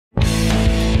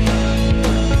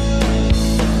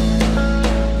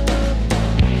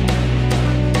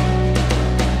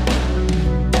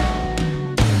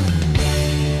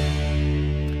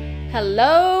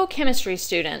chemistry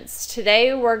students.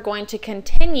 Today we're going to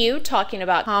continue talking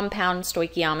about compound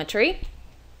stoichiometry,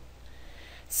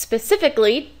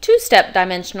 specifically two-step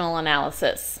dimensional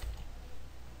analysis.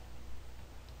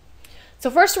 So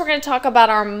first we're going to talk about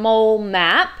our mole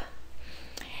map,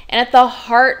 and at the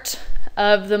heart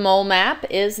of the mole map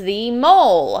is the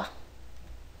mole.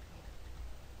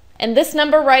 And this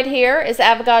number right here is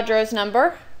Avogadro's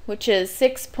number, which is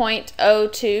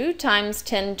 6.02 times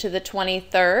 10 to the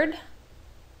 23rd.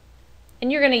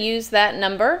 And you're going to use that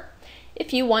number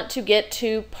if you want to get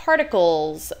to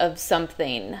particles of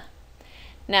something.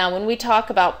 Now, when we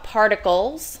talk about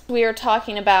particles, we are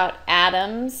talking about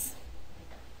atoms,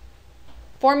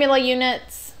 formula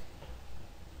units,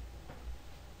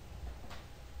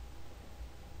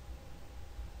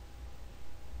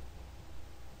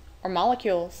 or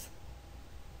molecules.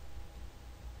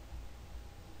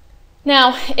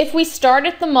 Now, if we start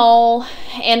at the mole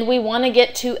and we want to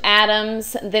get to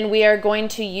atoms, then we are going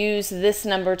to use this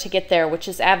number to get there, which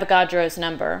is Avogadro's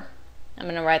number. I'm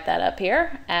going to write that up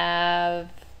here.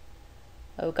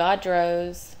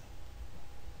 Avogadro's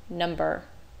number,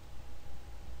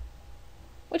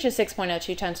 which is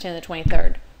 6.02 times 10 to the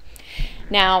 23rd.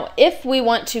 Now, if we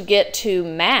want to get to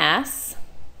mass,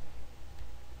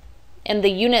 and the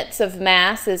units of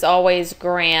mass is always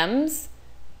grams,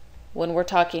 when we're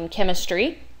talking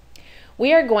chemistry,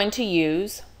 we are going to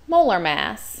use molar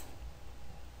mass.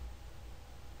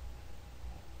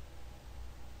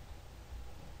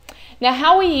 Now,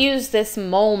 how we use this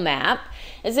mole map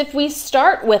is if we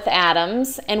start with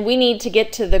atoms and we need to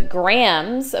get to the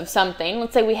grams of something.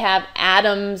 Let's say we have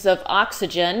atoms of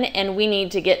oxygen and we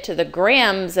need to get to the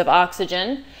grams of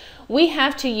oxygen. We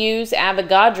have to use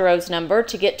Avogadro's number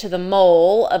to get to the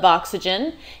mole of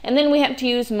oxygen, and then we have to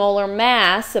use molar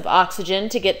mass of oxygen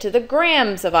to get to the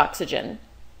grams of oxygen.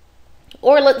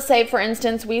 Or let's say, for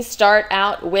instance, we start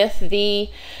out with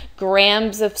the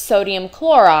grams of sodium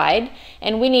chloride,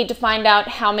 and we need to find out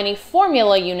how many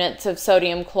formula units of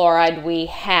sodium chloride we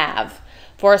have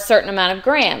for a certain amount of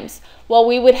grams. Well,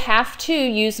 we would have to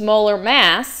use molar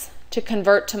mass to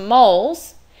convert to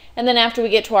moles, and then after we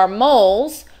get to our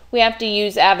moles, we have to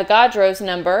use Avogadro's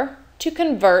number to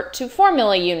convert to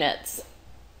formula units.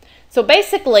 So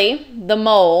basically, the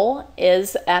mole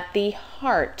is at the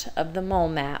heart of the mole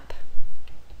map.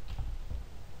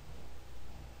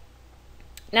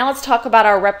 Now let's talk about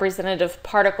our representative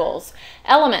particles.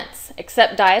 Elements,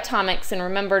 except diatomics, and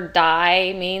remember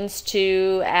di means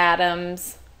two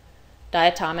atoms,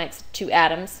 diatomics, two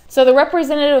atoms. So the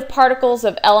representative particles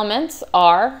of elements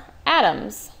are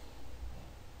atoms.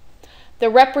 The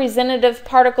representative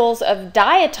particles of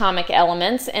diatomic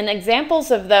elements, and examples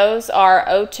of those are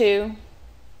O2,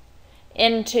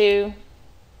 N2,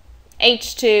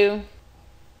 H2,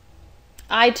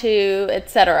 I2,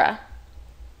 etc.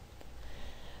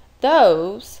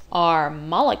 Those are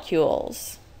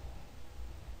molecules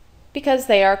because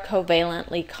they are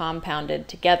covalently compounded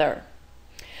together.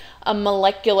 A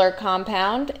molecular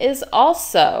compound is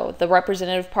also, the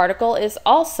representative particle is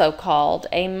also called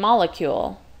a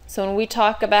molecule. So when we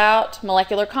talk about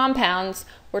molecular compounds,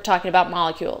 we're talking about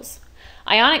molecules.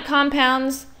 Ionic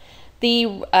compounds,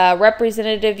 the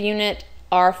representative unit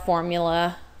are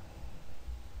formula,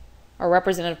 or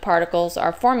representative particles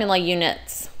are formula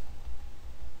units.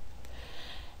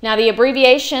 Now the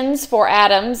abbreviations for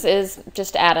atoms is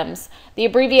just atoms. The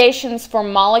abbreviations for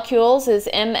molecules is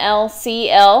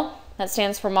MLCL, that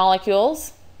stands for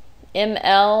molecules,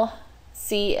 MLCL.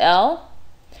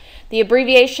 The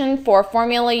abbreviation for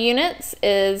formula units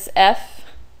is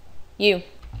FU.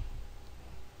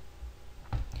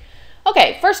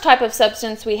 Okay, first type of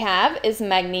substance we have is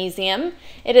magnesium.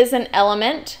 It is an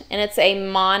element, and it's a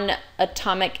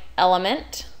monatomic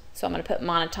element. So I'm going to put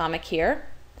monatomic here.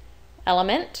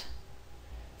 Element.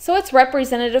 So its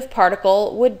representative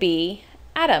particle would be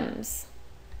atoms.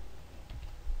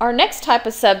 Our next type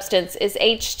of substance is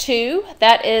H2.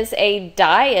 That is a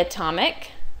diatomic.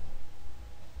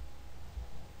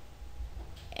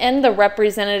 And the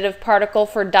representative particle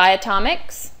for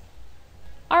diatomics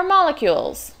are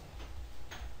molecules.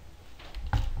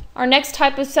 Our next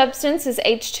type of substance is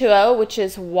H2O, which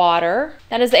is water.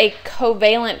 That is a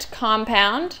covalent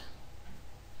compound.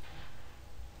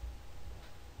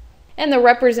 And the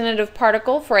representative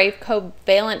particle for a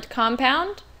covalent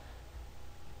compound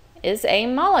is a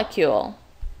molecule.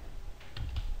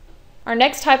 Our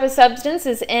next type of substance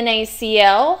is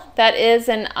NaCl. That is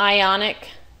an ionic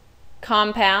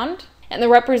compound, and the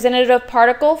representative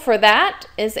particle for that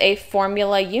is a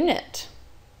formula unit.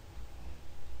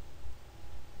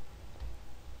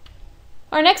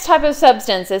 Our next type of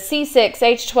substance is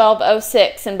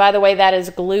C6H12O6, and by the way, that is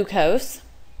glucose.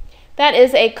 That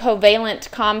is a covalent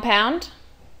compound.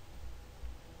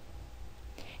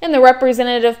 And the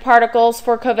representative particles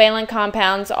for covalent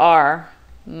compounds are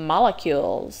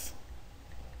molecules.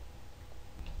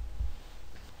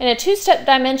 In a two-step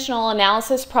dimensional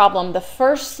analysis problem, the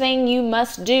first thing you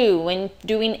must do when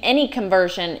doing any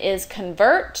conversion is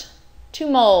convert to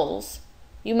moles.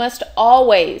 You must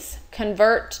always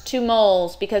convert to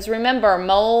moles because remember,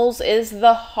 moles is at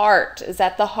the heart.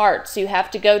 So you have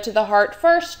to go to the heart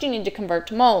first. You need to convert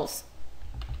to moles.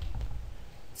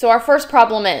 So our first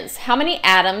problem is, how many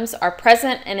atoms are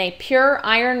present in a pure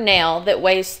iron nail that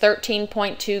weighs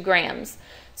 13.2 grams?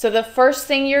 So the first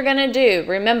thing you're going to do,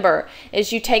 remember,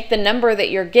 is you take the number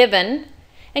that you're given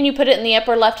and you put it in the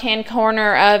upper left-hand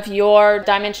corner of your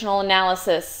dimensional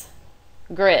analysis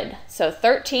grid. So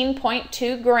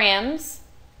 13.2 grams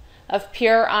of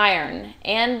pure iron,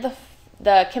 and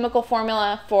the chemical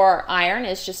formula for iron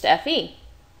is just Fe.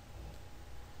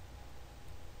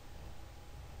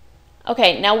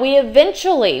 Okay, now we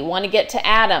eventually want to get to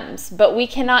atoms, but we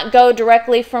cannot go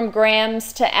directly from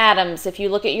grams to atoms. If you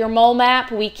look at your mole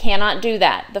map, we cannot do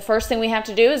that. The first thing we have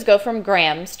to do is go from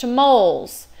grams to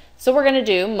moles. So we're going to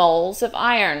do moles of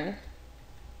iron.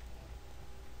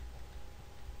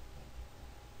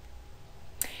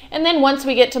 And then once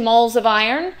we get to moles of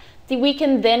iron, we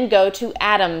can then go to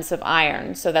atoms of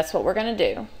iron. So that's what we're going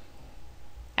to do.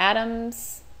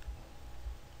 Atoms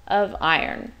of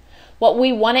iron. What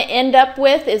we want to end up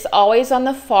with is always on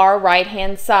the far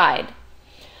right-hand side.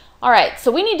 All right,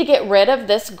 so we need to get rid of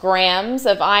this grams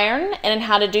of iron, and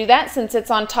how to do that, since it's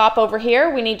on top over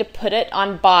here, we need to put it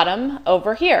on bottom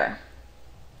over here.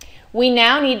 We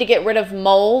now need to get rid of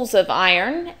moles of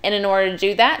iron, and in order to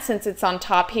do that, since it's on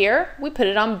top here, we put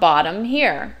it on bottom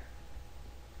here.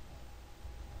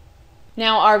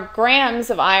 Now our grams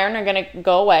of iron are going to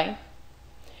go away,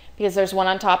 because there's one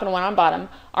on top and one on bottom.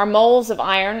 Our moles of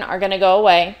iron are going to go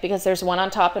away because there's one on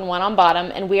top and one on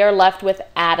bottom, and we are left with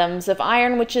atoms of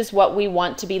iron, which is what we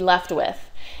want to be left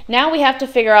with. Now we have to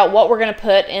figure out what we're going to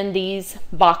put in these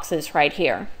boxes right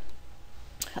here.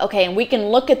 Okay, and we can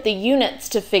look at the units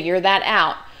to figure that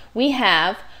out. We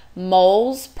have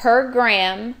moles per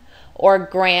gram or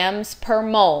grams per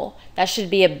mole. That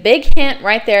should be a big hint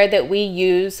right there that we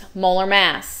use molar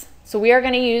mass. So we are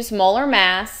going to use molar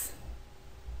mass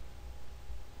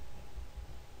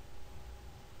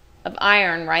of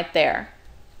iron right there.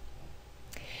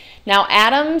 Now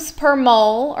atoms per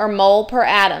mole or mole per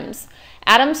atoms.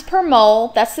 Atoms per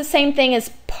mole, that's the same thing as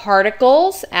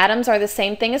particles. Atoms are the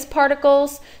same thing as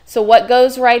particles. So what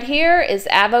goes right here is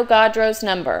Avogadro's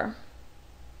number.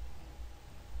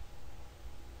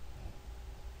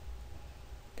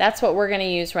 That's what we're going to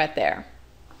use right there.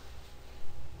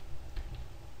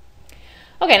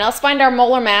 Okay, now let's find our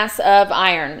molar mass of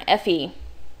iron, Fe.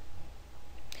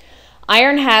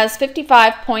 Iron has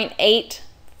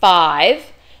 55.85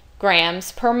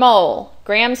 grams per mole.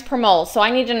 Grams per mole. So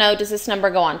I need to know, does this number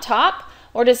go on top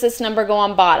or does this number go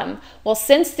on bottom? Well,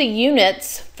 since the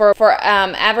units for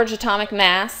average atomic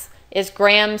mass is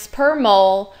grams per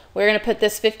mole, we're going to put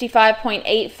this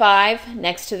 55.85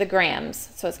 next to the grams.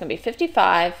 So it's going to be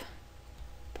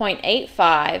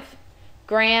 55.85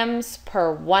 grams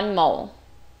per 1 mole.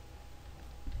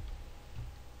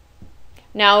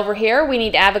 Now over here we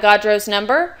need Avogadro's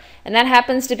number, and that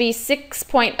happens to be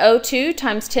 6.02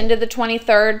 times 10 to the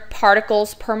 23rd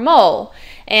particles per mole.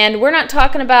 And we're not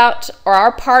talking about, or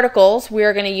our particles, we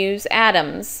are going to use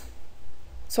atoms.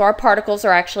 So our particles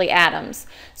are actually atoms.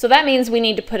 So that means we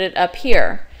need to put it up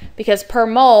here, because per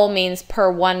mole means per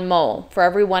 1 mole, for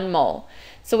every 1 mole.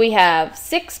 So we have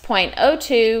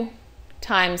 6.02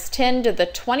 times 10 to the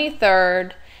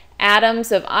 23rd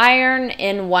atoms of iron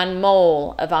in 1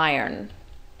 mole of iron.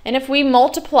 And if we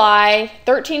multiply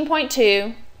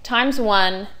 13.2 times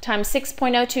 1 times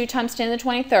 6.02 times 10 to the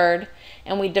 23rd,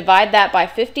 and we divide that by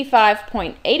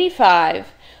 55.85,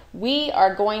 we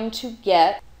are going to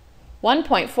get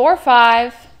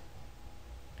 1.45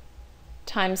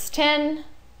 times 10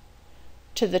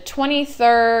 to the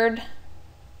 23rd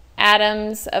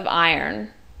atoms of iron.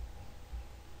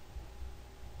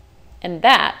 And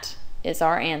that is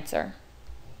our answer.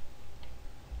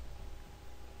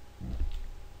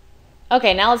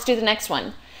 Okay, now let's do the next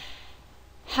one.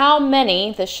 How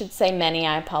many, this should say many,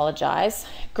 I apologize,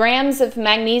 grams of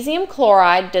magnesium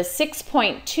chloride does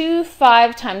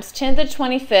 6.25 times 10 to the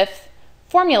 25th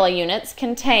formula units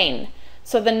contain?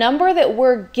 So the number that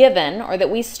we're given, or that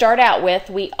we start out with,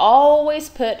 we always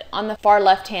put on the far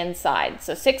left-hand side.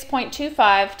 So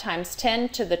 6.25 times 10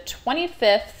 to the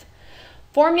 25th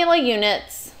formula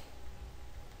units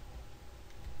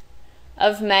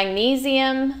of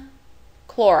magnesium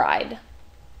chloride.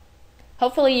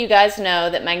 Hopefully you guys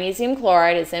know that magnesium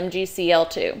chloride is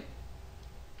MgCl2.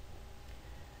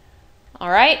 All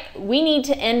right, we need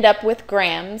to end up with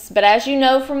grams, but as you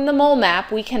know from the mole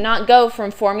map, we cannot go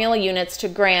from formula units to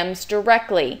grams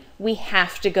directly. We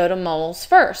have to go to moles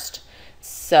first.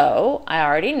 So I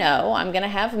already know I'm going to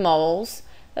have moles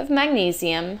of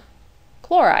magnesium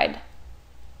chloride.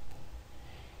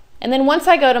 And then once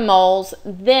I go to moles,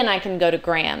 then I can go to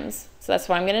grams. So that's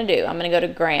what I'm going to do. I'm going to go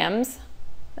to grams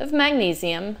of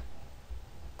magnesium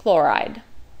chloride.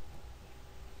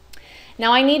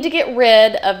 Now I need to get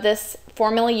rid of this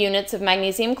formula units of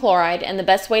magnesium chloride, and the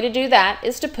best way to do that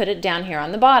is to put it down here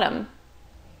on the bottom.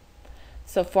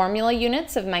 So formula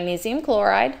units of magnesium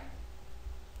chloride.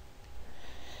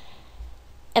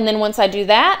 And then once I do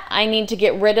that, I need to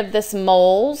get rid of this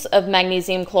moles of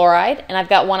magnesium chloride, and I've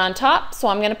got one on top, so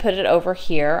I'm going to put it over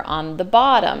here on the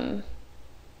bottom.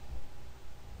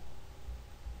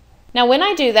 Now when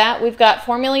I do that, we've got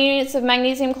formula units of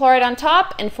magnesium chloride on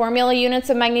top and formula units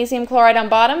of magnesium chloride on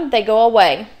bottom. They go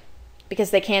away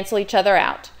because they cancel each other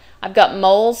out. I've got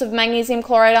moles of magnesium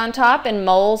chloride on top and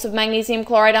moles of magnesium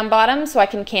chloride on bottom, so I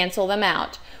can cancel them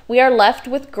out. We are left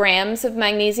with grams of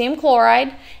magnesium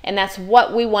chloride, and that's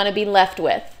what we want to be left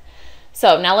with.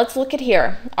 So now let's look at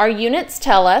here. Our units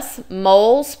tell us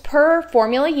moles per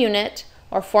formula unit,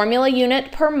 or formula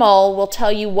unit per mole will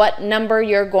tell you what number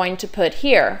you're going to put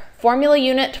here. Formula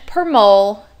unit per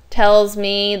mole tells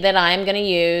me that I'm going to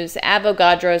use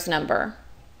Avogadro's number.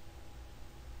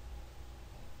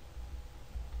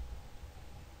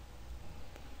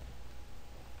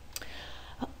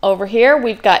 Over here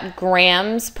we've got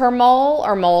grams per mole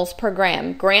or moles per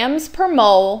gram. Grams per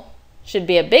mole should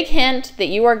be a big hint that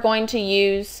you are going to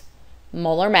use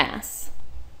molar mass.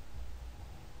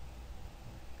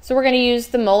 So we're going to use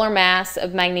the molar mass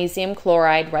of magnesium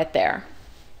chloride right there.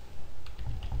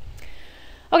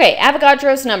 Okay,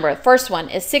 Avogadro's number, first one,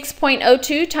 is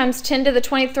 6.02 times 10 to the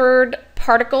 23rd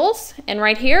particles. And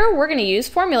right here, we're going to use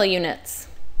formula units.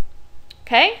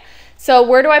 Okay, so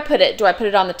where do I put it? Do I put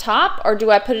it on the top or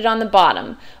do I put it on the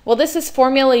bottom? Well, this is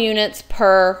formula units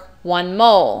per 1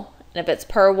 mole. And if it's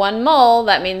per 1 mole,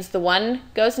 that means the 1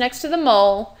 goes next to the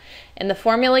mole. And the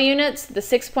formula units, the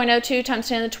 6.02 times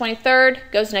 10 to the 23rd,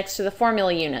 goes next to the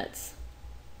formula units.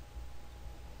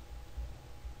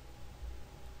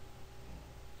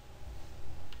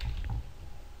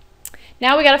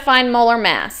 Now we got to find molar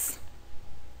mass.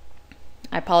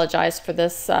 I apologize for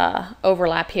this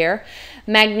overlap here.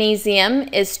 Magnesium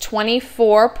is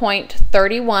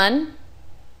 24.31,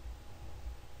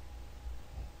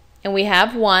 and we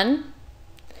have 1.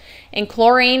 And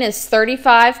chlorine is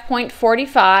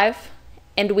 35.45,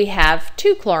 and we have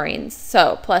 2 chlorines.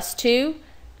 So plus 2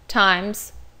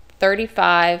 times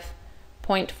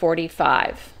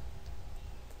 35.45.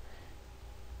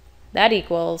 That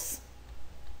equals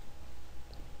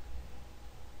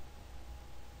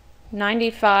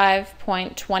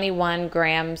 95.21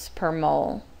 grams per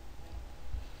mole.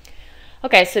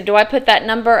 Okay, so do I put that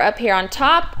number up here on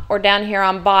top or down here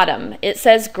on bottom? It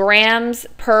says grams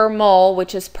per mole,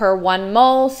 which is per 1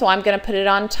 mole, so I'm going to put it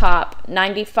on top.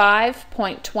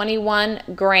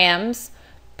 95.21 grams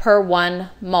per 1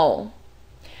 mole.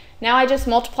 Now I just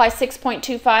multiply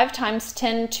 6.25 times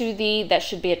 10 to the, that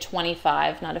should be a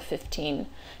 25, not a 15,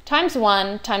 times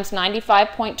 1 times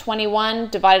 95.21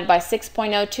 divided by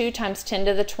 6.02 times 10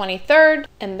 to the 23rd,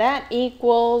 and that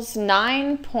equals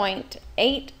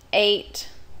 9.88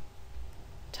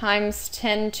 times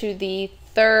 10 to the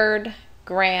 3rd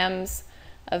grams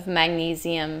of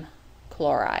magnesium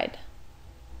chloride.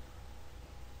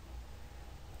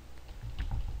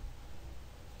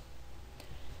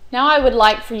 Now I would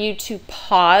like for you to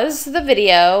pause the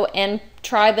video and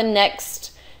try the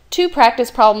next 2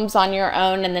 practice problems on your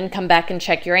own and then come back and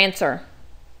check your answer.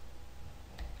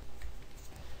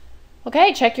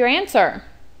 Okay, check your answer.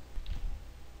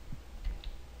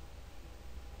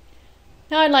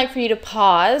 Now I'd like for you to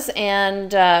pause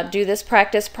and do this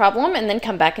practice problem and then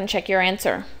come back and check your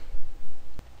answer.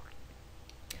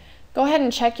 Go ahead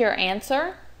and check your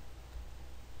answer.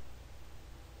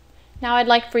 Now I'd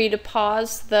like for you to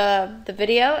pause the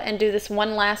video and do this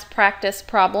one last practice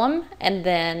problem and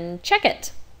then check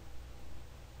it.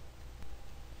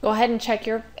 Go ahead and check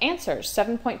your answers.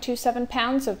 7.27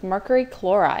 pounds of mercury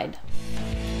chloride.